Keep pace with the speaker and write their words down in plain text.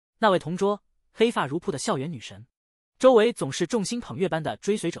那位同桌，黑发如瀑的校园女神，周围总是众星捧月般的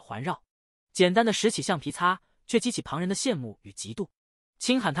追随者环绕，简单的拾起橡皮擦，却激起旁人的羡慕与嫉妒。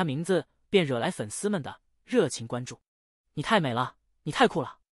轻喊她名字，便惹来粉丝们的热情关注。你太美了，你太酷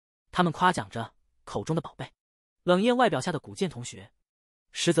了，他们夸奖着口中的宝贝。冷艳外表下的古剑同学，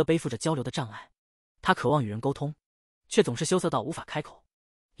实则背负着交流的障碍。他渴望与人沟通，却总是羞涩到无法开口。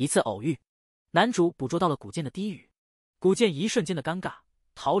一次偶遇，男主捕捉到了古剑的低语，古剑一瞬间的尴尬，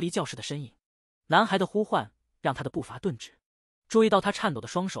逃离教室的身影。男孩的呼唤让他的步伐顿止，注意到他颤抖的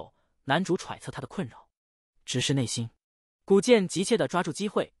双手，男主揣测他的困扰，直视内心。古剑急切地抓住机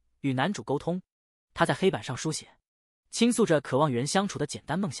会与男主沟通，他在黑板上书写，倾诉着渴望与人相处的简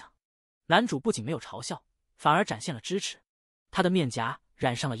单梦想。男主不仅没有嘲笑，反而展现了支持，他的面颊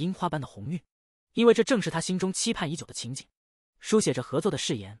染上了樱花般的红晕，因为这正是他心中期盼已久的情景。书写着合作的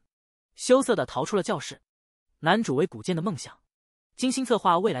誓言，羞涩地逃出了教室。男主为古剑的梦想精心策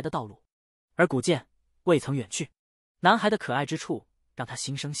划未来的道路，而古剑未曾远去。男孩的可爱之处让他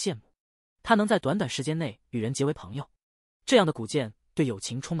心生羡慕，他能在短短时间内与人结为朋友。这样的古剑对友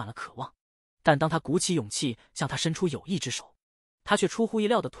情充满了渴望，但当他鼓起勇气向他伸出友谊之手，他却出乎意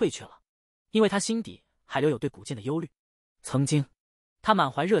料地退却了，因为他心底还留有对古剑的忧虑。曾经，他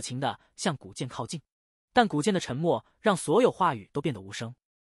满怀热情地向古剑靠近，但古剑的沉默让所有话语都变得无声。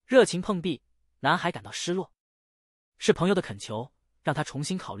热情碰壁，男孩感到失落。是朋友的恳求让他重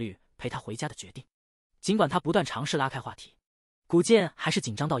新考虑陪他回家的决定。尽管他不断尝试拉开话题，古剑还是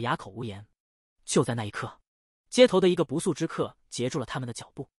紧张到哑口无言。就在那一刻，街头的一个不速之客截住了他们的脚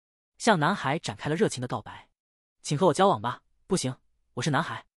步，向男孩展开了热情的告白：请和我交往吧。不行，我是男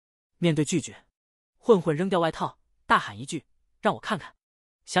孩。面对拒绝，混混扔掉外套，大喊一句：让我看看。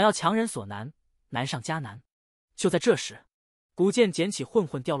想要强人所难，难上加难。就在这时，古剑捡起混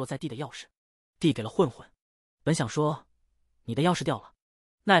混掉落在地的钥匙，递给了混混。本想说你的钥匙掉了，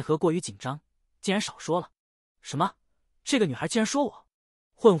奈何过于紧张，竟然少说了。什么？这个女孩竟然说我？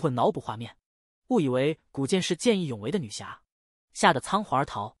混混脑补画面，误以为古剑是见义勇为的女侠，吓得仓皇而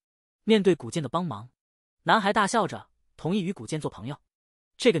逃。面对古剑的帮忙，男孩大笑着同意与古剑做朋友。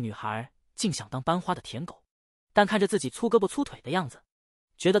这个女孩竟想当班花的舔狗，但看着自己粗胳膊粗腿的样子，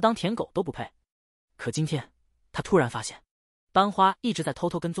觉得当舔狗都不配。可今天他突然发现，班花一直在偷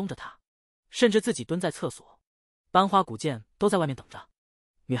偷跟踪着他，甚至自己蹲在厕所，班花古剑都在外面等着。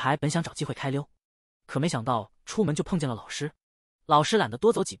女孩本想找机会开溜，可没想到出门就碰见了老师。老师懒得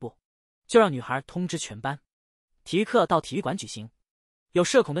多走几步，就让女孩通知全班，体育课到体育馆举行。有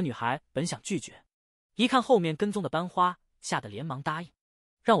社恐的女孩本想拒绝，一看后面跟踪的班花，吓得连忙答应。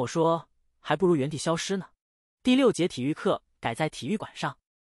让我说，还不如原地消失呢。第6节体育课改在体育馆上，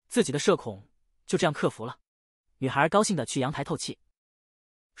自己的社恐就这样克服了。女孩高兴地去阳台透气，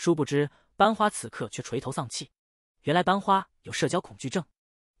殊不知班花此刻却垂头丧气。原来班花有社交恐惧症，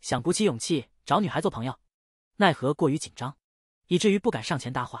想鼓起勇气找女孩做朋友，奈何过于紧张，以至于不敢上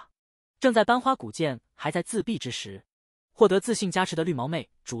前搭话。正在班花古剑还在自闭之时，获得自信加持的绿毛妹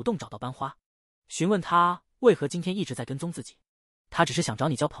主动找到班花，询问她为何今天一直在跟踪自己。她只是想找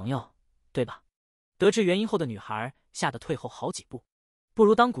你交朋友，对吧？得知原因后的女孩吓得退后好几步。不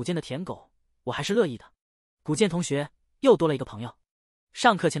如当古剑的舔狗，我还是乐意的。古剑同学又多了一个朋友。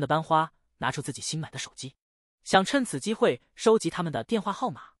上课前的班花拿出自己新买的手机，想趁此机会收集他们的电话号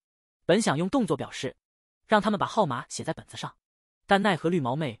码。本想用动作表示，让他们把号码写在本子上，但奈何绿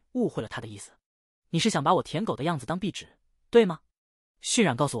毛妹误会了他的意思。你是想把我舔狗的样子当壁纸，对吗？渲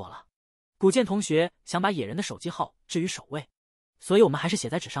染告诉我了，古剑同学想把野人的手机号置于首位，所以我们还是写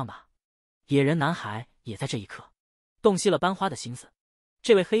在纸上吧。野人男孩也在这一刻洞悉了班花的心思。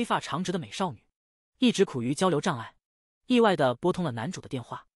这位黑发长直的美少女一直苦于交流障碍，意外地拨通了男主的电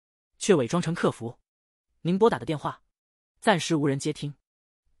话，却伪装成客服。您拨打的电话暂时无人接听。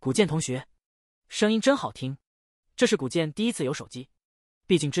古剑同学，声音真好听。这是古剑第一次有手机，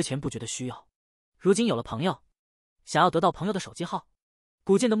毕竟之前不觉得需要，如今有了朋友，想要得到朋友的手机号。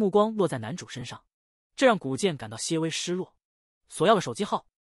古剑的目光落在男主身上，这让古剑感到些微失落。索要了手机号，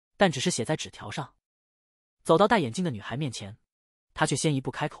但只是写在纸条上。走到戴眼镜的女孩面前，他却先一步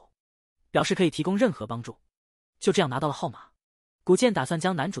开口，表示可以提供任何帮助。就这样拿到了号码，古剑打算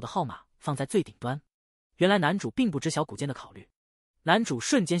将男主的号码放在最顶端。原来男主并不知晓古剑的考虑，男主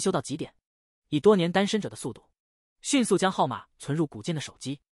瞬间修到极点，以多年单身者的速度，迅速将号码存入古剑的手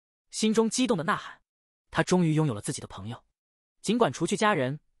机，心中激动的呐喊，他终于拥有了自己的朋友。尽管除去家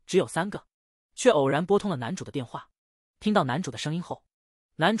人只有3个，却偶然拨通了男主的电话。听到男主的声音后，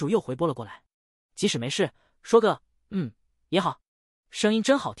男主又回拨了过来，即使没事，说个也好。声音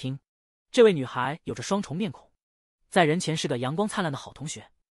真好听。这位女孩有着双重面孔，在人前是个阳光灿烂的好同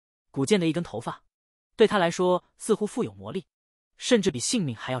学，古剑的一根头发对她来说似乎富有魔力，甚至比性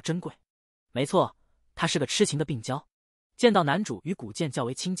命还要珍贵。没错，他是个痴情的病娇，见到男主与古剑较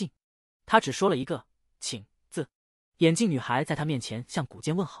为亲近，他只说了一个请字。眼镜女孩在他面前向古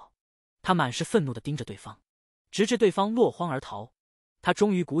剑问好，他满是愤怒地盯着对方，直至对方落荒而逃。他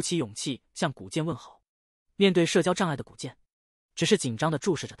终于鼓起勇气向古剑问好。面对社交障碍的古剑，只是紧张地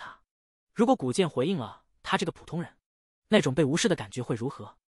注视着他。如果古剑回应了他这个普通人，那种被无视的感觉会如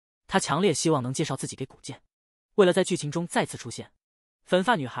何？他强烈希望能介绍自己给古剑，为了在剧情中再次出现，粉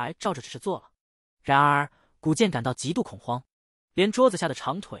发女孩照着指示做了。然而古剑感到极度恐慌，连桌子下的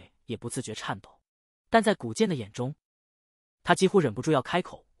长腿也不自觉颤抖。但在古剑的眼中，他几乎忍不住要开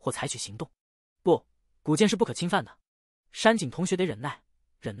口或采取行动。不，古剑是不可侵犯的，山井同学得忍耐，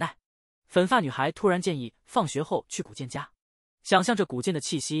忍耐。粉发女孩突然建议放学后去古剑家，想象着古剑的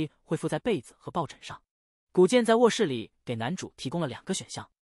气息会附在被子和抱枕上。古剑在卧室里给男主提供了2个选项，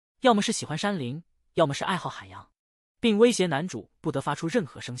要么是喜欢山林，要么是爱好海洋，并威胁男主不得发出任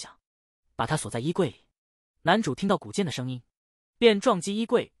何声响，把他锁在衣柜里。男主听到古剑的声音，便撞击衣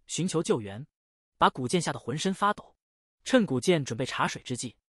柜寻求救援，把古剑吓得浑身发抖。趁古剑准备茶水之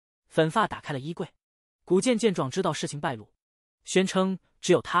际，粉发打开了衣柜。古剑见状知道事情败露，宣称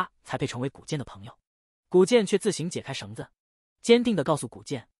只有他才配成为古剑的朋友。古剑却自行解开绳子，坚定地告诉古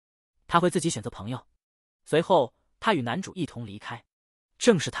剑，他会自己选择朋友。随后他与男主一同离开。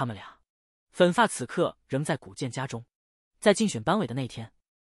正是他们俩。粉发此刻仍在古剑家中。在竞选班委的那天，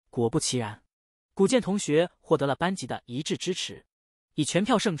果不其然，古剑同学获得了班级的一致支持，以全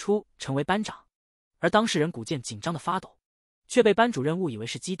票胜出成为班长。而当事人古剑紧张的发抖，却被班主任误以为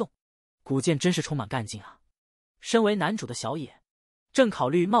是激动。古剑真是充满干劲啊！身为男主的小野，正考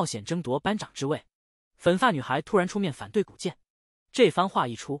虑冒险争夺班长之位，粉发女孩突然出面反对古剑。这番话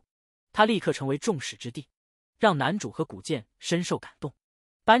一出，他立刻成为众矢之的，让男主和古剑深受感动。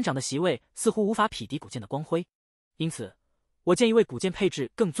班长的席位似乎无法匹敌古剑的光辉，因此我建议为古剑配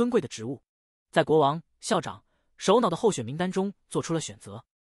置更尊贵的职务，在国王、校长、首脑的候选名单中做出了选择。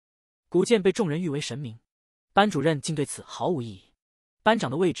古剑被众人誉为神明，班主任竟对此毫无异议，班长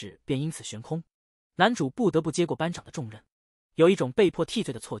的位置便因此悬空。男主不得不接过班长的重任，有一种被迫替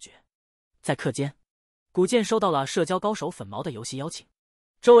罪的错觉。在课间，古剑收到了社交高手粉毛的游戏邀请，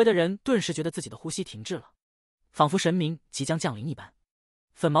周围的人顿时觉得自己的呼吸停滞了，仿佛神明即将降临一般。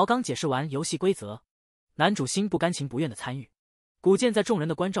粉毛刚解释完游戏规则，男主心不甘情不愿的参与。古剑在众人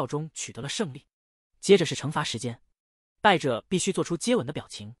的关照中取得了胜利。接着是惩罚时间，败者必须做出接吻的表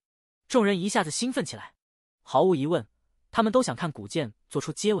情。众人一下子兴奋起来，毫无疑问，他们都想看古剑做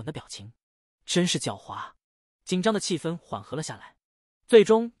出接吻的表情。真是狡猾！紧张的气氛缓和了下来，最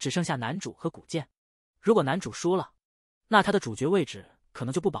终只剩下男主和古剑。如果男主输了，那他的主角位置可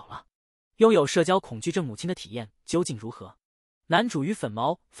能就不保了。拥有社交恐惧症母亲的体验究竟如何？男主与粉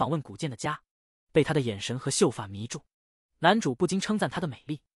毛访问古剑的家，被他的眼神和秀发迷住。男主不禁称赞她的美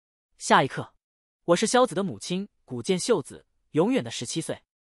丽。下一刻，我是萧子的母亲古剑秀子，永远的17岁。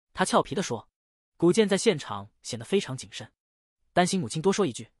他俏皮地说。古剑在现场显得非常谨慎，担心母亲多说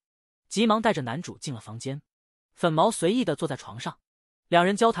一句，急忙带着男主进了房间。粉毛随意地坐在床上，两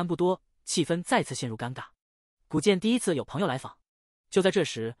人交谈不多，气氛再次陷入尴尬。古剑第一次有朋友来访，就在这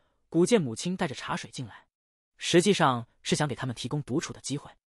时，古剑母亲带着茶水进来，实际上是想给他们提供独处的机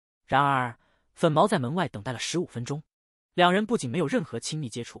会。然而粉毛在门外等待了15分钟，两人不仅没有任何亲密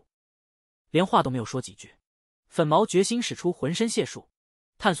接触，连话都没有说几句。粉毛决心使出浑身解数，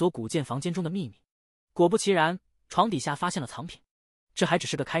探索古剑房间中的秘密。果不其然，床底下发现了藏品。这还只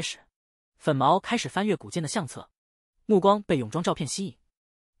是个开始。粉毛开始翻阅古剑的相册，目光被泳装照片吸引，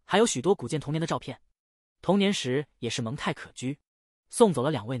还有许多古剑童年的照片。童年时也是蒙太可掬，送走了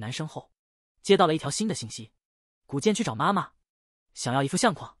2位男生后，接到了一条新的信息：古剑去找妈妈，想要一副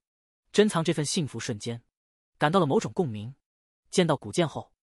相框。珍藏这份幸福瞬间，感到了某种共鸣。见到古剑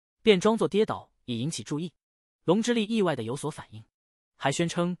后，便装作跌倒以引起注意。龙之力意外的有所反应，还宣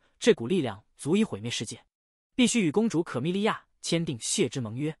称这股力量足以毁灭世界，必须与公主可蜜莉亚签订血之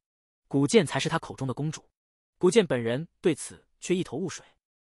盟约。古剑才是他口中的公主。古剑本人对此却一头雾水，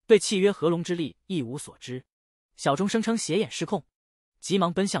对契约和龙之力一无所知。小钟声称斜眼失控，急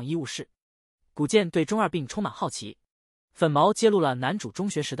忙奔向医务室。古剑对中二病充满好奇，粉毛揭露了男主中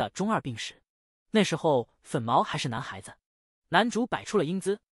学时的中二病史。那时候粉毛还是男孩子，男主摆出了英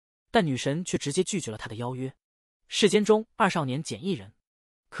姿，但女神却直接拒绝了他的邀约。世间中2少年捡一人，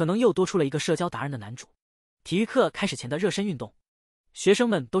可能又多出了一个社交达人的男主。体育课开始前的热身运动，学生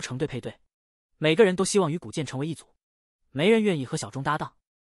们都成对配对，每个人都希望与古剑成为一组，没人愿意和小钟搭档。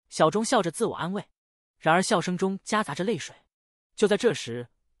小钟笑着自我安慰，然而笑声中夹杂着泪水。就在这时，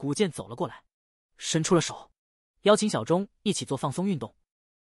古剑走了过来，伸出了手，邀请小钟一起做放松运动。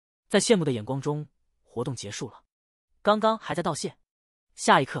在羡慕的眼光中，活动结束了。刚刚还在道谢，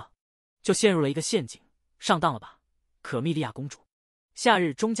下一刻就陷入了一个陷阱，上当了吧，可蜜莉亚公主。夏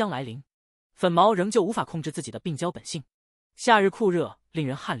日终将来临，粉毛仍旧无法控制自己的病娇本性。夏日酷热，令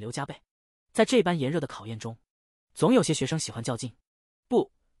人汗流浃背。在这般炎热的考验中，总有些学生喜欢较劲，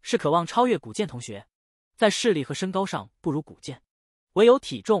不是渴望超越古见同学，在视力和身高上不如古见，唯有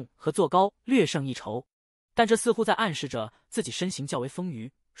体重和坐高略胜一筹。但这似乎在暗示着自己身形较为丰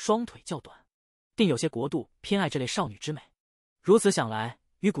腴，双腿较短，定有些国度偏爱这类少女之美。如此想来，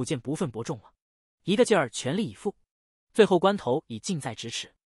与古见不分伯仲了，一个劲儿全力以赴，最后关头已近在咫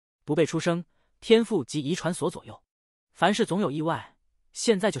尺。不被出生、天赋及遗传所左右，凡事总有意外，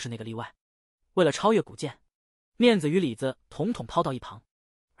现在就是那个例外。为了超越古见，面子与里子统统抛到一旁，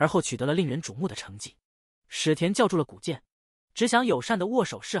而后取得了令人瞩目的成绩。史田叫住了古见，只想友善的握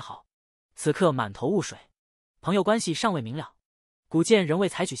手示好，此刻满头雾水，朋友关系尚未明了，古见仍未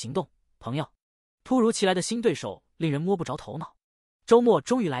采取行动。朋友，突如其来的新对手令人摸不着头脑。周末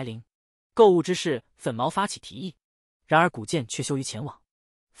终于来临，购物之事粉毛发起提议，然而古见却羞于前往。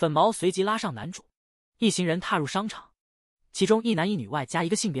粉毛随即拉上男主，一行人踏入商场，其中一男一女外加一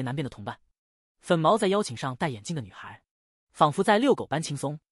个性别难辨的同伴。粉毛在邀请上戴眼镜的女孩，仿佛在遛狗般轻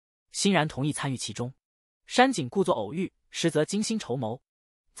松，欣然同意参与其中。山井故作偶遇，实则精心筹谋，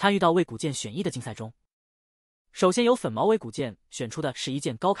参与到为古见选衣的竞赛中。首先由粉毛为古见选出的是一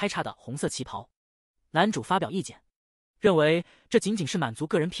件高开叉的红色旗袍，男主发表意见，认为这仅仅是满足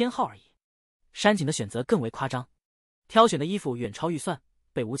个人偏好而已。山井的选择更为夸张，挑选的衣服远超预算，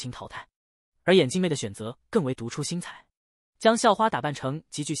被无情淘汰。而眼镜妹的选择更为独出心裁，将校花打扮成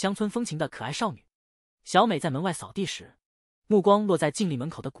极具乡村风情的可爱少女。小美在门外扫地时，目光落在净立门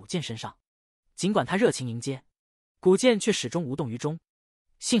口的古见身上，尽管他热情迎接，古见却始终无动于衷。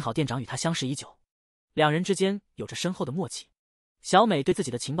幸好店长与他相识已久，两人之间有着深厚的默契。小美对自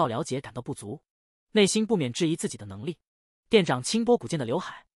己的情报了解感到不足，内心不免质疑自己的能力。店长轻拨古见的刘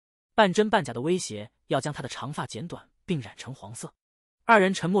海，半真半假的威胁要将他的长发剪短并染成黄色。二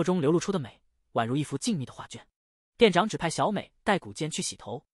人沉默中流露出的美，宛如一幅静谧的画卷。店长指派小美带古见去洗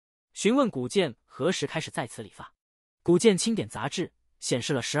头，询问古见何时开始在此理发。古见清点杂志，显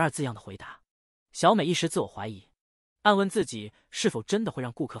示了12字样的回答。小美一时自我怀疑，暗问自己是否真的会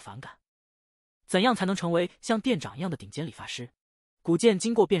让顾客反感。怎样才能成为像店长一样的顶尖理发师？古见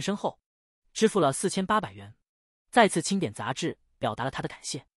经过变身后，支付了4800元，再次清点杂志，表达了他的感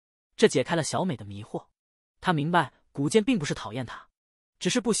谢。这解开了小美的迷惑，她明白古见并不是讨厌她，只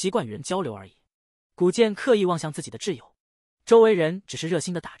是不习惯与人交流而已。古见刻意望向自己的挚友，周围人只是热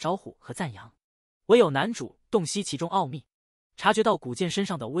心的打招呼和赞扬，唯有男主洞悉其中奥秘，察觉到古见身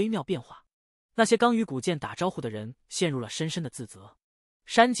上的微妙变化。那些刚与古见打招呼的人陷入了深深的自责，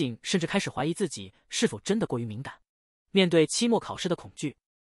山井甚至开始怀疑自己是否真的过于敏感。面对期末考试的恐惧，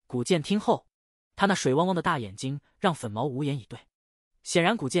古见听后，他那水汪汪的大眼睛让粉毛无言以对。显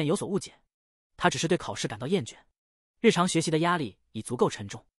然古见有所误解，他只是对考试感到厌倦，日常学习的压力已足够沉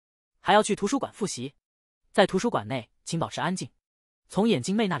重，还要去图书馆复习。在图书馆内请保持安静。从眼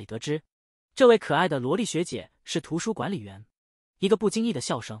镜妹那里得知，这位可爱的萝莉学姐是图书管理员。一个不经意的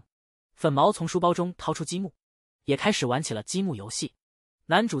笑声，粉毛从书包中掏出积木，也开始玩起了积木游戏。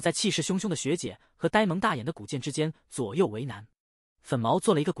男主在气势汹汹的学姐和呆萌大眼的古见之间左右为难，粉毛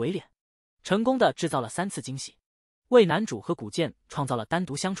做了一个鬼脸，成功的制造了3次惊喜，为男主和古见创造了单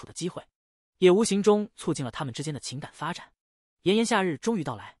独相处的机会，也无形中促进了他们之间的情感发展。炎炎夏日终于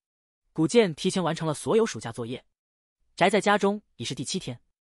到来，古见提前完成了所有暑假作业，宅在家中已是第7天。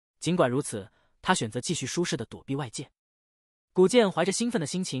尽管如此，他选择继续舒适的躲避外界。古见怀着兴奋的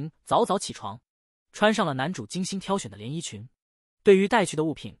心情早早起床，穿上了男主精心挑选的连衣裙。对于带去的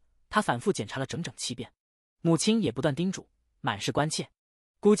物品，他反复检查了整整7遍，母亲也不断叮嘱，满是关切。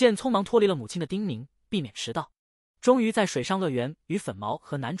古见匆忙脱离了母亲的叮咛，避免迟到，终于在水上乐园与粉毛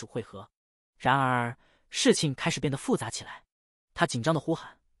和男主会合。然而事情开始变得复杂起来，他紧张地呼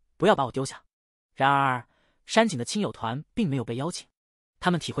喊，不要把我丢下。然而山井的亲友团并没有被邀请，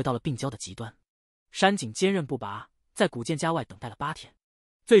他们体会到了病娇的极端。山井坚韧不拔，在古见家外等待了8天，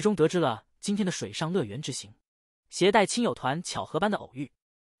最终得知了今天的水上乐园之行。携带亲友团巧合般的偶遇，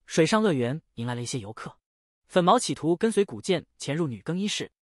水上乐园迎来了一些游客。粉毛企图跟随古见潜入女更衣室，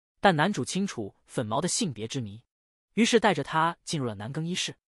但男主清楚粉毛的性别之谜，于是带着他进入了男更衣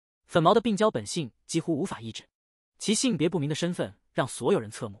室。粉毛的病娇本性几乎无法抑制，其性别不明的身份让所有人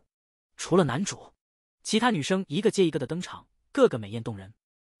侧目。除了男主，其他女生一个接一个的登场，个个美艳动人，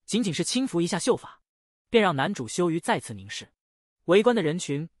仅仅是轻拂一下秀发，便让男主羞于再次凝视。围观的人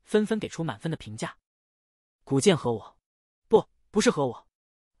群纷纷给出满分的评价。古见和我，不是和我，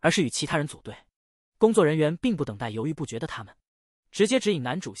而是与其他人组队。工作人员并不等待犹豫不决的他们，直接指引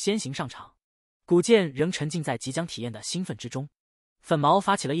男主先行上场。古剑仍沉浸在即将体验的兴奋之中。粉毛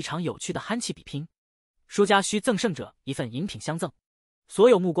发起了一场有趣的憨气比拼，输家需赠胜者一份饮品相赠。所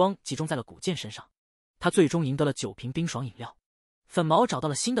有目光集中在了古剑身上，他最终赢得了9瓶冰爽饮料。粉毛找到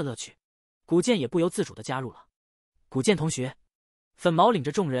了新的乐趣，古剑也不由自主地加入了。古剑同学，粉毛领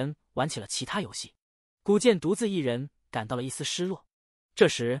着众人玩起了其他游戏，古剑独自一人感到了一丝失落。这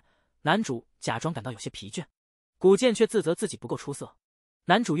时，男主假装感到有些疲倦，古剑却自责自己不够出色。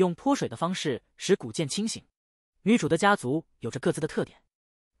男主用泼水的方式使古剑清醒。女主的家族有着各自的特点，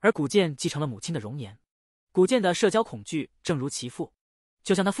而古剑继承了母亲的容颜。古剑的社交恐惧正如其父，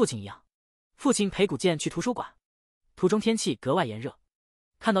就像他父亲一样。父亲陪古剑去图书馆，途中天气格外炎热，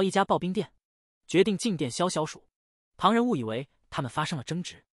看到一家刨冰店，决定进店消消暑。旁人误以为他们发生了争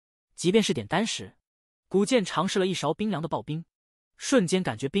执，即便是点单时，古剑尝试了一勺冰凉的刨冰，瞬间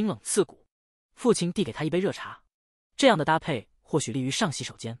感觉冰冷刺骨。父亲递给他一杯热茶，这样的搭配或许利于上洗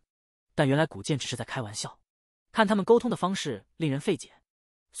手间，但原来古剑只是在开玩笑。看他们沟通的方式令人费解，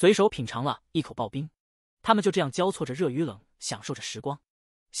随手品尝了一口刨冰，他们就这样交错着热与冷，享受着时光，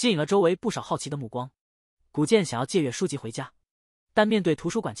吸引了周围不少好奇的目光。古剑想要借阅书籍回家，但面对图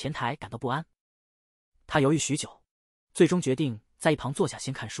书馆前台感到不安。他犹豫许久，最终决定在一旁坐下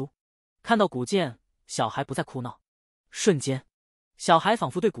先看书。看到古剑，小孩不再哭闹，瞬间，小孩仿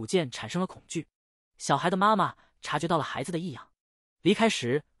佛对古剑产生了恐惧。小孩的妈妈察觉到了孩子的异样，离开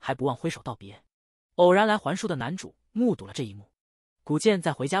时还不忘挥手道别。偶然来还书的男主目睹了这一幕。古剑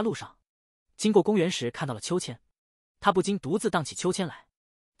在回家路上，经过公园时看到了秋千，他不禁独自荡起秋千来。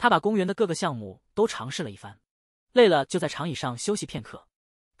他把公园的各个项目都尝试了一番，累了就在长椅上休息片刻。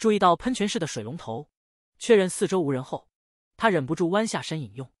注意到喷泉式的水龙头，确认四周无人后，他忍不住弯下身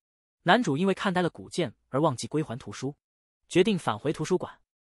饮用。男主因为看呆了古剑而忘记归还图书，决定返回图书馆。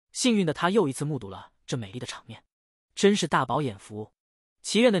幸运的他又一次目睹了这美丽的场面，真是大饱眼福。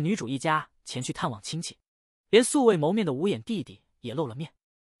祈愿的女主一家前去探望亲戚，连素未谋面的无眼弟弟也露了面。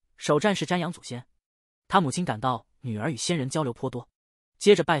首站是瞻仰祖先，他母亲感到女儿与先人交流颇多，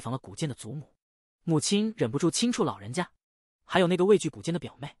接着拜访了古剑的祖母。母亲忍不住轻触老人家，还有那个畏惧古剑的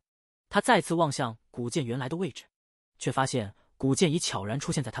表妹。他再次望向古剑原来的位置，却发现古剑已悄然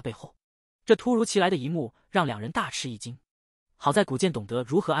出现在他背后。这突如其来的一幕让两人大吃一惊。好在古剑懂得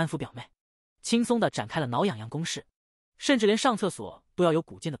如何安抚表妹，轻松地展开了挠痒痒攻势，甚至连上厕所都要有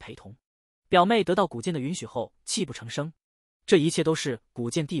古剑的陪同。表妹得到古剑的允许后泣不成声，这一切都是古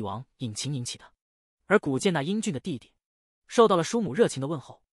剑帝王引擎引起的。而古剑那英俊的弟弟受到了叔母热情的问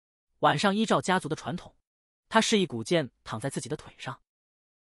候。晚上依照家族的传统，他示意古剑躺在自己的腿上，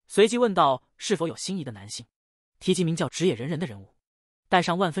随即问道是否有心仪的男性，提及名叫直野人人的人物，带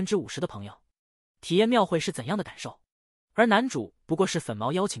上50%的朋友，体验庙会是怎样的感受。而男主不过是粉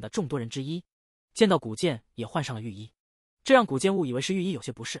毛邀请的众多人之一，见到古剑也换上了浴衣，这让古剑误以为是浴衣有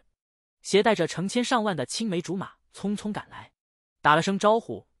些不适，携带着成千上万的青梅竹马匆匆赶来，打了声招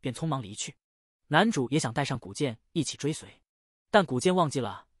呼便匆忙离去。男主也想带上古剑一起追随，但古剑忘记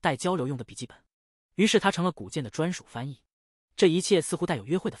了带交流用的笔记本，于是他成了古剑的专属翻译。这一切似乎带有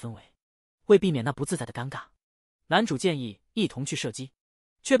约会的氛围，为避免那不自在的尴尬，男主建议一同去射击，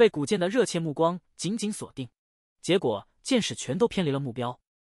却被古剑的热切目光紧紧锁定，结果箭矢全都偏离了目标，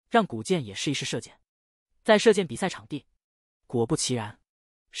让古剑也试一试射箭。在射箭比赛场地，果不其然，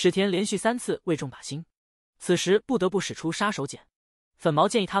史田连续3次未中靶心，此时不得不使出杀手锏。粉毛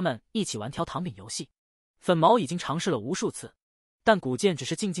建议他们一起玩挑糖饼游戏，粉毛已经尝试了无数次，但古剑只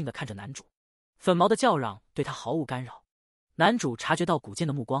是静静地看着男主，粉毛的叫嚷对他毫无干扰。男主察觉到古剑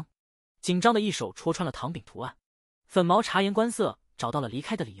的目光，紧张的一手戳穿了糖饼图案。粉毛察言观色，找到了离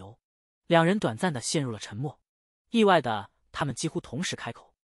开的理由。两人短暂地陷入了沉默，意外的他们几乎同时开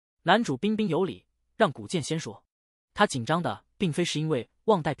口。男主彬彬有礼，让古剑先说。他紧张的并非是因为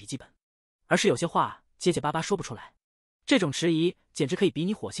忘带笔记本，而是有些话结结巴巴说不出来。这种迟疑简直可以比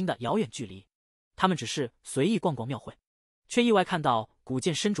拟火星的遥远距离。他们只是随意逛逛庙会，却意外看到古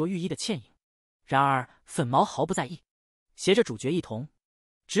剑身着浴衣的倩影。然而粉毛毫不在意，携着主角一同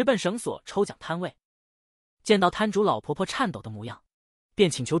直奔绳索抽奖摊位。见到摊主老婆婆颤抖的模样，便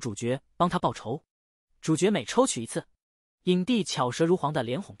请求主角帮他报仇。主角每抽取一次，影帝巧舌如簧的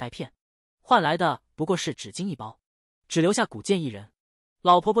连哄带骗，换来的不过是纸巾一包，只留下古剑一人。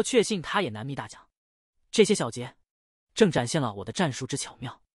老婆婆确信他也难觅大奖，这些小节正展现了我的战术之巧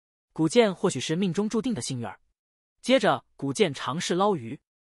妙。古剑或许是命中注定的幸运儿。接着古剑尝试捞鱼，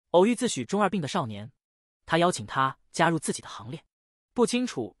偶遇自诩中二病的少年，他邀请他加入自己的行列。不清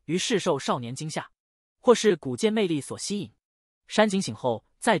楚于是受少年惊吓，或是古剑魅力所吸引，山井醒后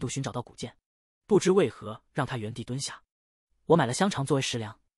再度寻找到古剑，不知为何让他原地蹲下。我买了香肠作为食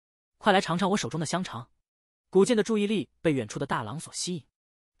粮，快来尝尝我手中的香肠。古剑的注意力被远处的大狼所吸引，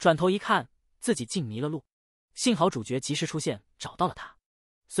转头一看，自己竟迷了路。幸好主角及时出现，找到了他，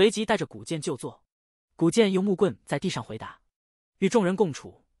随即带着古剑就坐。古剑用木棍在地上回答，与众人共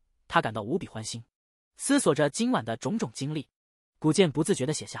处，他感到无比欢欣，思索着今晚的种种经历。古剑不自觉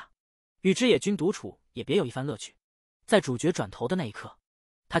地写下，与之野君独处也别有一番乐趣。在主角转头的那一刻，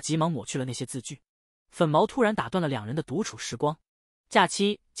他急忙抹去了那些字句。粉毛突然打断了两人的独处时光。假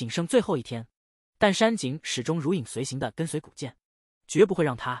期仅剩最后一天，但山井始终如影随形地跟随古剑，绝不会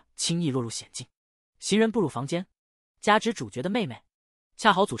让他轻易落入险境。行人步入房间，加之主角的妹妹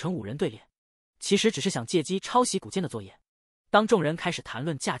恰好组成5人队列，其实只是想借机抄袭古剑的作业。当众人开始谈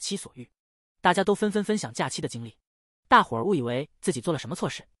论假期所遇，大家都纷纷分享假期的经历，大伙儿误以为自己做了什么错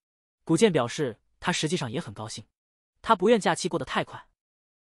事。古剑表示他实际上也很高兴，他不愿假期过得太快。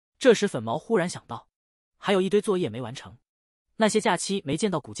这时粉毛忽然想到，还有一堆作业没完成。那些假期没见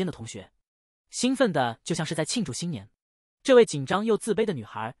到古剑的同学，兴奋的就像是在庆祝新年。这位紧张又自卑的女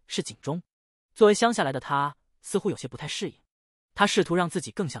孩是景中，作为乡下来的她似乎有些不太适应。她试图让自己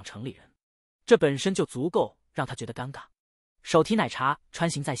更像城里人，这本身就足够让她觉得尴尬。手提奶茶穿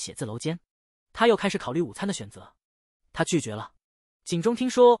行在写字楼间，她又开始考虑午餐的选择。她拒绝了。景中听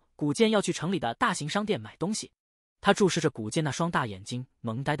说古剑要去城里的大型商店买东西，他注视着古剑那双大眼睛，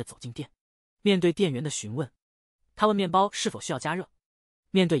萌呆地走进店。面对店员的询问，他问面包是否需要加热。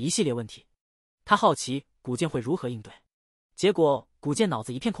面对一系列问题，他好奇古剑会如何应对。结果古剑脑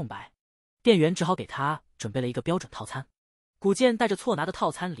子一片空白，店员只好给他准备了一个标准套餐。古剑带着错拿的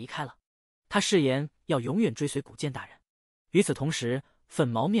套餐离开了，他誓言要永远追随古剑大人。与此同时，粉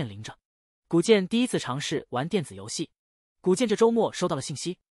毛面临着古剑第一次尝试玩电子游戏。古剑这周末收到了信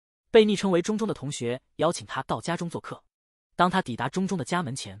息，被昵称为中中的同学邀请他到家中做客。当他抵达中中的家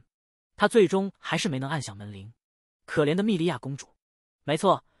门前，他最终还是没能按响门铃。可怜的蜜莉亚公主，没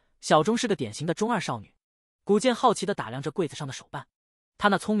错，小钟是个典型的中二少女。古剑好奇地打量着柜子上的手办，他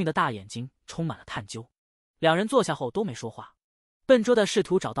那聪明的大眼睛充满了探究。两人坐下后都没说话，笨拙地试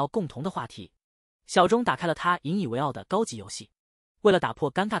图找到共同的话题。小钟打开了他引以为傲的高级游戏。为了打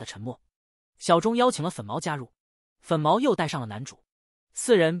破尴尬的沉默，小钟邀请了粉毛加入，粉毛又带上了男主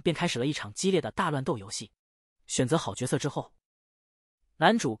，4人便开始了一场激烈的大乱斗游戏。选择好角色之后，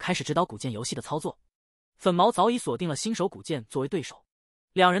男主开始指导古剑游戏的操作。粉毛早已锁定了新手古剑作为对手，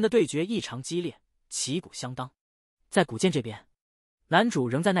两人的对决异常激烈，旗鼓相当。在古剑这边，男主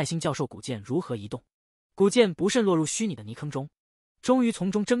仍在耐心教授古剑如何移动。古剑不慎落入虚拟的泥坑中，终于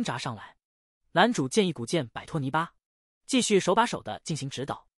从中挣扎上来。男主建议古剑摆脱泥巴，继续手把手地进行指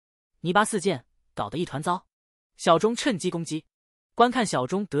导。泥巴四溅，搞得一团糟。小钟趁机攻击，观看小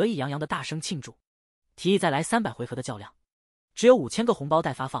钟得意洋洋的大声庆祝，提议再来300回合的较量。只有5000个红包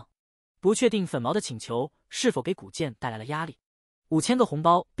待发放，不确定粉毛的请求是否给古剑带来了压力。5000个红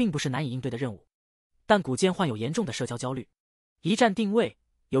包并不是难以应对的任务，但古剑患有严重的社交焦虑，一站定位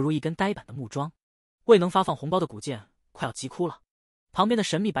犹如一根呆板的木桩。未能发放红包的古剑快要急哭了。旁边的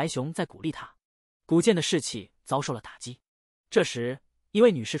神秘白熊在鼓励他。古剑的士气遭受了打击。这时，一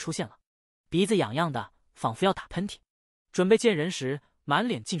位女士出现了，鼻子痒痒的，仿佛要打喷嚏。准备见人时，满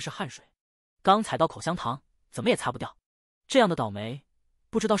脸尽是汗水。刚踩到口香糖，怎么也擦不掉。这样的倒霉，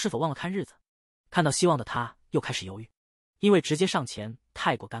不知道是否忘了看日子。看到希望的他又开始犹豫，因为直接上前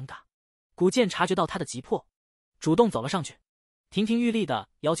太过尴尬。古剑察觉到他的急迫，主动走了上去，亭亭玉立的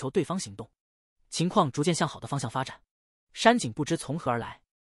要求对方行动。情况逐渐向好的方向发展。山井不知从何而来，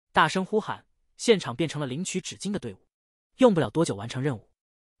大声呼喊，现场变成了领取纸巾的队伍。用不了多久完成任务，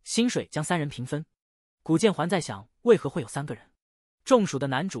薪水将3人平分。古剑还在想为何会有3个人。中暑的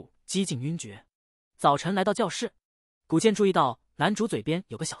男主几近晕厥。早晨来到教室，古剑注意到男主嘴边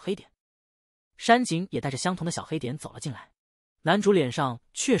有个小黑点，山井也带着相同的小黑点走了进来。男主脸上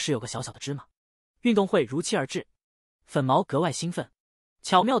确实有个小小的芝麻。运动会如期而至，粉毛格外兴奋，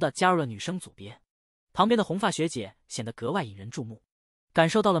巧妙地加入了女生组别。旁边的红发学姐显得格外引人注目，感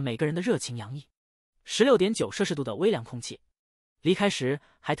受到了每个人的热情洋溢。16.9摄氏度的微凉空气，离开时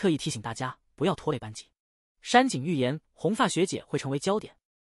还特意提醒大家不要拖累班级。山井预言红发学姐会成为焦点，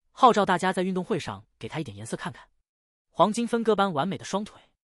号召大家在运动会上给她一点颜色看看。黄金分割般完美的双腿，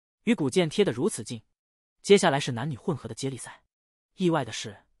与古剑贴得如此近。接下来是男女混合的接力赛，意外的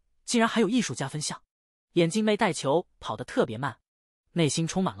是，竟然还有艺术家分项。眼镜妹带球跑得特别慢，内心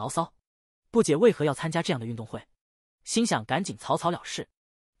充满牢骚，不解为何要参加这样的运动会，心想赶紧草草了事。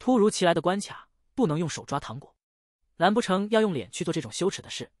突如其来的关卡，不能用手抓糖果，难不成要用脸去做这种羞耻的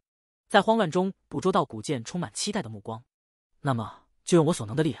事？在慌乱中捕捉到古剑充满期待的目光，那么就用我所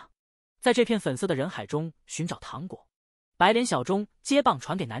能的力量，在这片粉色的人海中寻找糖果。白脸小钟接棒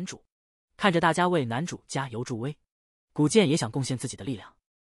传给男主，看着大家为男主加油助威，古剑也想贡献自己的力量。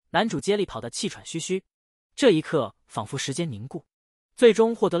男主接力跑得气喘吁吁，这一刻仿佛时间凝固，最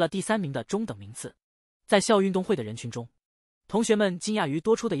终获得了第3名的中等名次。在校运动会的人群中，同学们惊讶于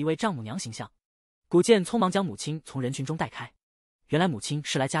多出的一位丈母娘形象。古见匆忙将母亲从人群中带开，原来母亲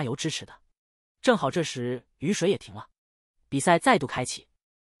是来加油支持的。正好这时雨水也停了，比赛再度开启。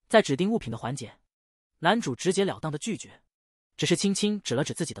在指定物品的环节，男主直截了当的拒绝，只是轻轻指了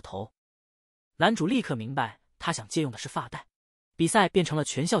指自己的头。男主立刻明白，他想借用的是发带。比赛变成了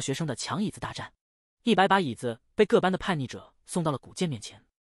全校学生的抢椅子大战，100把椅子被各班的叛逆者送到了古见面前。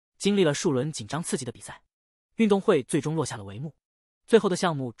经历了数轮紧张刺激的比赛，运动会最终落下了帷幕。最后的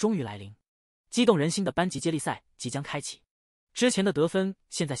项目终于来临，激动人心的班级接力赛即将开启。之前的得分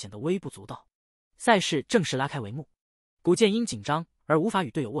现在显得微不足道，赛事正式拉开帷幕。古见因紧张而无法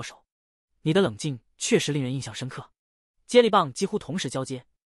与队友握手，你的冷静确实令人印象深刻。接力棒几乎同时交接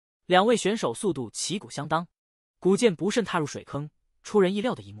，2位选手速度旗鼓相当，古见不慎踏入水坑，出人意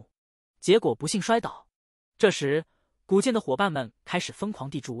料的一幕，结果不幸摔倒。这时古见的伙伴们开始疯狂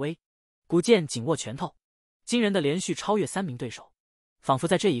地助威，古见紧握拳头，惊人的连续超越3名对手，仿佛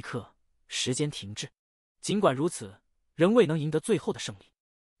在这一刻时间停滞。尽管如此，仍未能赢得最后的胜利。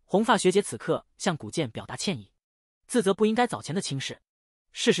红发学姐此刻向古见表达歉意，自责不应该早前的轻视。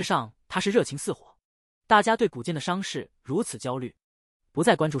事实上她是热情似火，大家对古见的伤势如此焦虑，不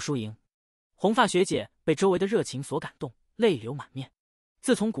再关注输赢。红发学姐被周围的热情所感动，泪流满面。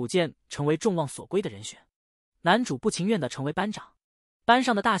自从古见成为众望所归的人选，男主不情愿地成为班长，班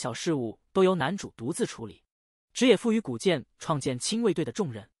上的大小事务都由男主独自处理，职也赋予古见创建亲卫队的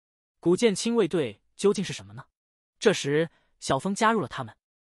重任。古见亲卫队究竟是什么呢？这时小峰加入了他们，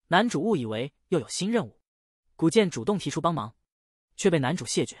男主误以为又有新任务，古见主动提出帮忙，却被男主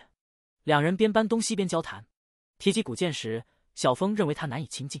谢绝。2人边搬东西边交谈，提及古见时，小峰认为他难以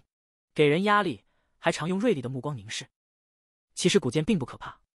亲近，给人压力，还常用锐利的目光凝视。其实古见并不可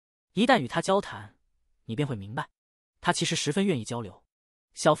怕，一旦与他交谈，你便会明白，他其实十分愿意交流。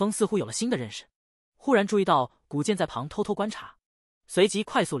小峰似乎有了新的认识，忽然注意到古见在旁偷偷观察，随即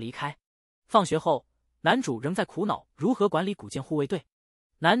快速离开。放学后，男主仍在苦恼如何管理古见护卫队。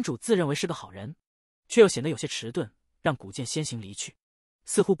男主自认为是个好人，却又显得有些迟钝，让古见先行离去，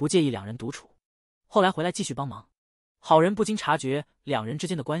似乎不介意2人独处。后来回来继续帮忙，好人不禁察觉2人之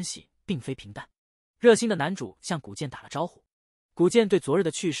间的关系并非平淡。热心的男主向古见打了招呼，古见对昨日的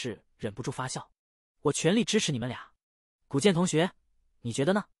趣事忍不住发笑，我全力支持你们俩。古见同学，你觉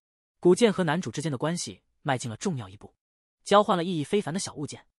得呢？古见和男主之间的关系迈进了重要一步，交换了意义非凡的小物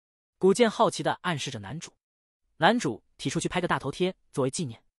件。古见好奇地暗示着男主，男主提出去拍个大头贴作为纪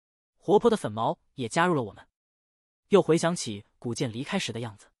念。活泼的粉毛也加入了我们。又回想起古见离开时的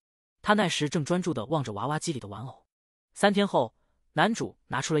样子，他那时正专注地望着娃娃机里的玩偶。3天后，男主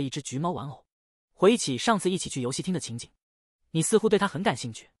拿出了一只橘猫玩偶，回忆起上次一起去游戏厅的情景，你似乎对他很感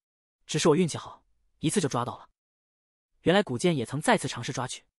兴趣，只是我运气好，一次就抓到了。原来古见也曾再次尝试抓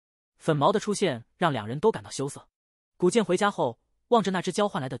取。粉毛的出现让2人都感到羞涩。古见回家后望着那只交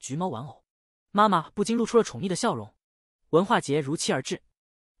换来的橘猫玩偶，妈妈不禁露出了宠溺的笑容。文化节如期而至，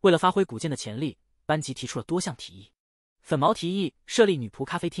为了发挥古见的潜力，班级提出了多项提议。粉毛提议设立女仆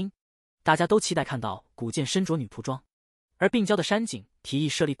咖啡厅，大家都期待看到古见身着女仆装。而病娇的山井提议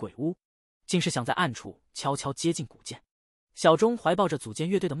设立鬼屋，竟是想在暗处悄悄接近古见。小钟怀抱着组建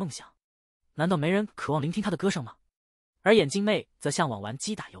乐队的梦想，难道没人渴望聆听他的歌声吗？而眼镜妹则向往玩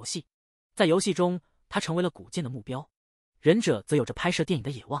击打游戏，在游戏中她成为了古见的目标。忍者则有着拍摄电影的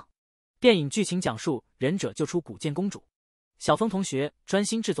野望，电影剧情讲述忍者救出古见公主。小峰同学专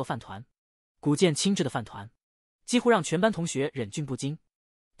心制作饭团，古见亲制的饭团几乎让全班同学忍俊不禁。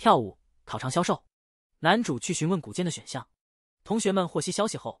跳舞、烤肠销售，男主去询问古见的选项，同学们获悉消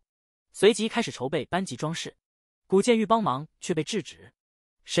息后，随即开始筹备班级装饰。古见欲帮忙却被制止。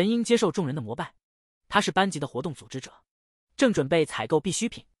神鹰接受众人的膜拜，他是班级的活动组织者，正准备采购必需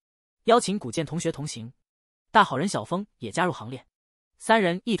品，邀请古见同学同行。大好人小峰也加入行列，3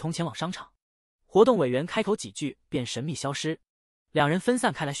人一同前往商场。活动委员开口几句便神秘消失，2人分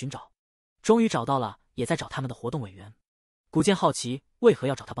散开来寻找，终于找到了也在找他们的活动委员。古见好奇为何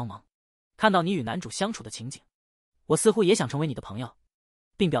要找他帮忙，看到你与男主相处的情景，我似乎也想成为你的朋友，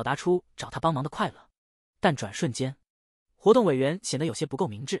并表达出找他帮忙的快乐。但转瞬间，活动委员显得有些不够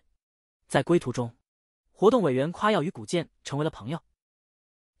明智。在归途中，活动委员夸耀与古见成为了朋友，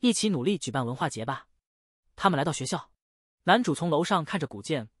一起努力举办文化节吧。他们来到学校，男主从楼上看着古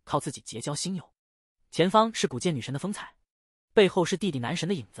见靠自己结交新友，前方是古见女神的风采，背后是弟弟男神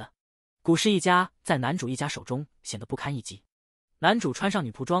的影子。古氏一家在男主一家手中显得不堪一击。男主穿上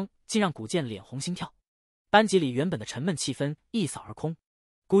女仆装，竟让古见脸红心跳。班级里原本的沉闷气氛一扫而空，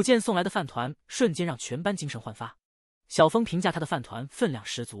古见送来的饭团瞬间让全班精神焕发。小峰评价他的饭团分量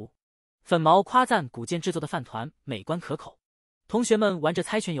十足，粉毛夸赞古见制作的饭团美观可口，同学们玩着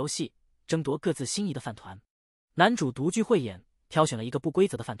猜拳游戏，争夺各自心仪的饭团。男主独具慧眼，挑选了一个不规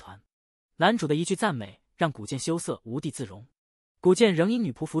则的饭团。男主的一句赞美让古见羞涩无地自容。古见仍因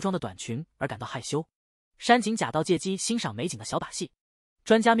女仆服装的短裙而感到害羞。山井假道借机欣赏美景的小把戏，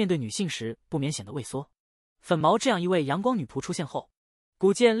专家面对女性时不免显得畏缩。粉毛这样一位阳光女仆出现后，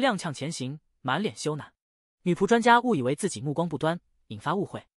古见踉跄前行，满脸羞赧。女仆专家误以为自己目光不端，引发误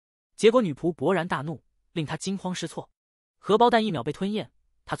会，结果女仆勃然大怒，令他惊慌失措。荷包蛋一秒被吞咽，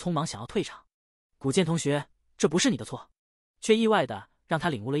他匆忙想要退场。古见同学，这不是你的错，却意外的让他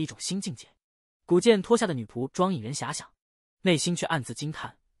领悟了一种新境界。古见脱下的女仆装引人遐想，内心却暗自惊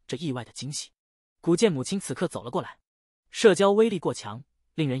叹这意外的惊喜。古见母亲此刻走了过来，社交威力过强，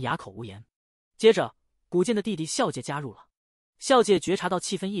令人哑口无言。接着古见的弟弟孝介加入了，孝介觉察到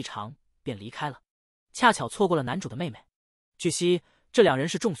气氛异常，便离开了，恰巧错过了男主的妹妹。据悉，这两人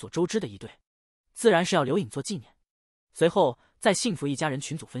是众所周知的一对，自然是要留影做纪念。随后在幸福一家人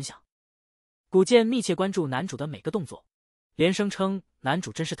群组分享，古见密切关注男主的每个动作，连声称男主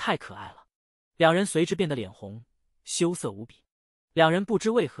真是太可爱了。两人随之变得脸红，羞涩无比。两人不知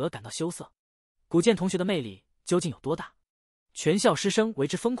为何感到羞涩。古见同学的魅力究竟有多大？全校师生为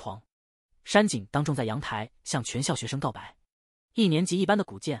之疯狂。山井当众在阳台向全校学生告白：一年级一班的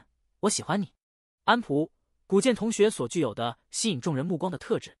古见，我喜欢你。安普，古见同学所具有的吸引众人目光的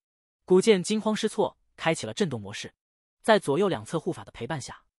特质。古见惊慌失措，开启了震动模式。在左右两侧护法的陪伴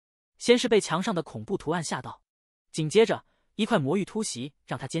下，先是被墙上的恐怖图案吓到，紧接着一块魔芋突袭，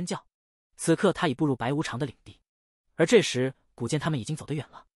让他尖叫。此刻他已步入白无常的领地，而这时古见他们已经走得远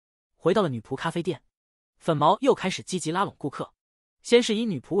了，回到了女仆咖啡店。粉毛又开始积极拉拢顾客，先是以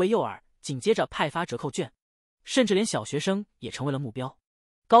女仆为诱饵，紧接着派发折扣券，甚至连小学生也成为了目标，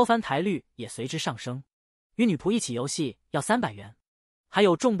高翻台率也随之上升。与女仆一起游戏要300元，还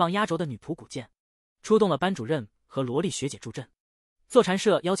有重磅压轴的女仆古见，出动了班主任和萝莉学姐助阵。坐禅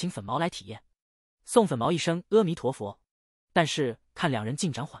社邀请粉毛来体验，送粉毛一声阿弥陀佛。但是看两人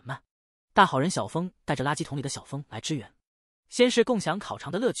进展缓慢，大好人小峰带着垃圾桶里的小峰来支援，先是共享烤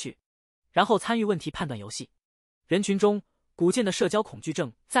肠的乐趣，然后参与问题判断游戏。人群中，古见的社交恐惧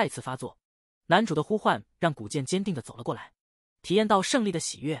症再次发作，男主的呼唤让古见坚定地走了过来，体验到胜利的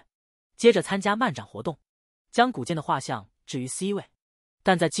喜悦。接着参加漫展活动，将古见的画像置于 C 位，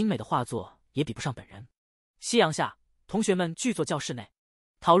但再精美的画作也比不上本人。夕阳下，同学们聚坐教室内，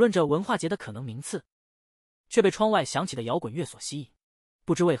讨论着文化节的可能名次，却被窗外响起的摇滚乐所吸引。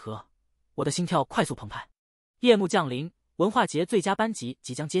不知为何，我的心跳快速澎湃。夜幕降临，文化节最佳班级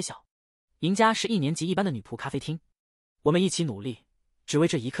即将揭晓，赢家是一年级一班的女仆咖啡厅。我们一起努力，只为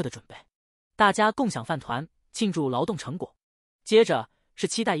这一刻的准备。大家共享饭团，庆祝劳动成果。接着是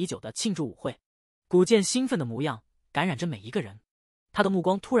期待已久的庆祝舞会。古见兴奋的模样感染着每一个人，他的目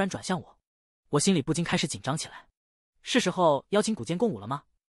光突然转向我，我心里不禁开始紧张起来。是时候邀请古见共舞了吗？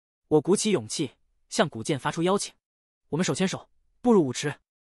我鼓起勇气向古见发出邀请，我们手牵手步入舞池。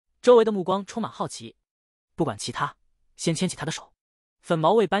周围的目光充满好奇，不管其他，先牵起他的手。粉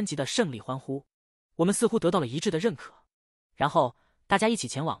毛为班级的胜利欢呼，我们似乎得到了一致的认可。然后大家一起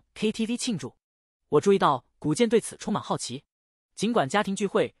前往 KTV 庆祝。我注意到古见对此充满好奇，尽管家庭聚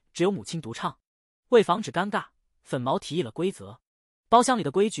会只有母亲独唱，为防止尴尬，粉毛提议了规则。包厢里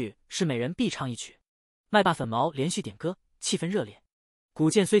的规矩是每人必唱一曲。麦霸粉毛连续点歌，气氛热烈。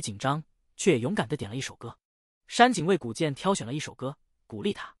古见虽紧张，却也勇敢地点了一首歌。山井为古见挑选了一首歌，鼓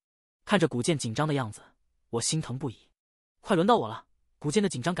励他。看着古见紧张的样子，我心疼不已。快轮到我了，古见的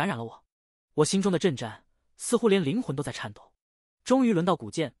紧张感染了我，我心中的震颤似乎连灵魂都在颤抖。终于轮到古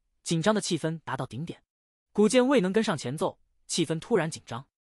见，紧张的气氛达到顶点。古见未能跟上前奏，气氛突然紧张。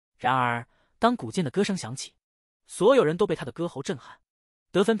然而当古见的歌声响起，所有人都被他的歌喉震撼，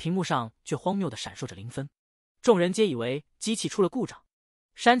得分屏幕上却荒谬地闪烁着0分。众人皆以为机器出了故障。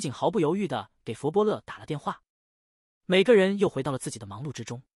山井毫不犹豫地给佛波勒打了电话。每个人又回到了自己的忙碌之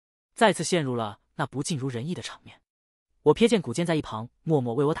中，再次陷入了那不尽如人意的场面。我瞥见古见在一旁默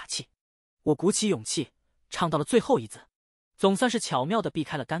默为我打气。我鼓起勇气唱到了最后一字，总算是巧妙地避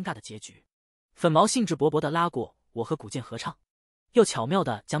开了尴尬的结局。粉毛兴致勃勃地拉过我和古见合唱，又巧妙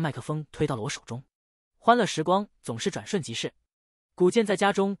地将麦克风推到了我手中。欢乐时光总是转瞬即逝。古见在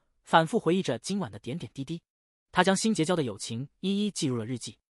家中反复回忆着今晚的点点滴滴，他将新结交的友情一一记入了日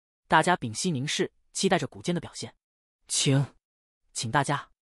记。大家屏息凝视，期待着古见的表现。请大家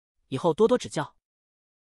以后多多指教。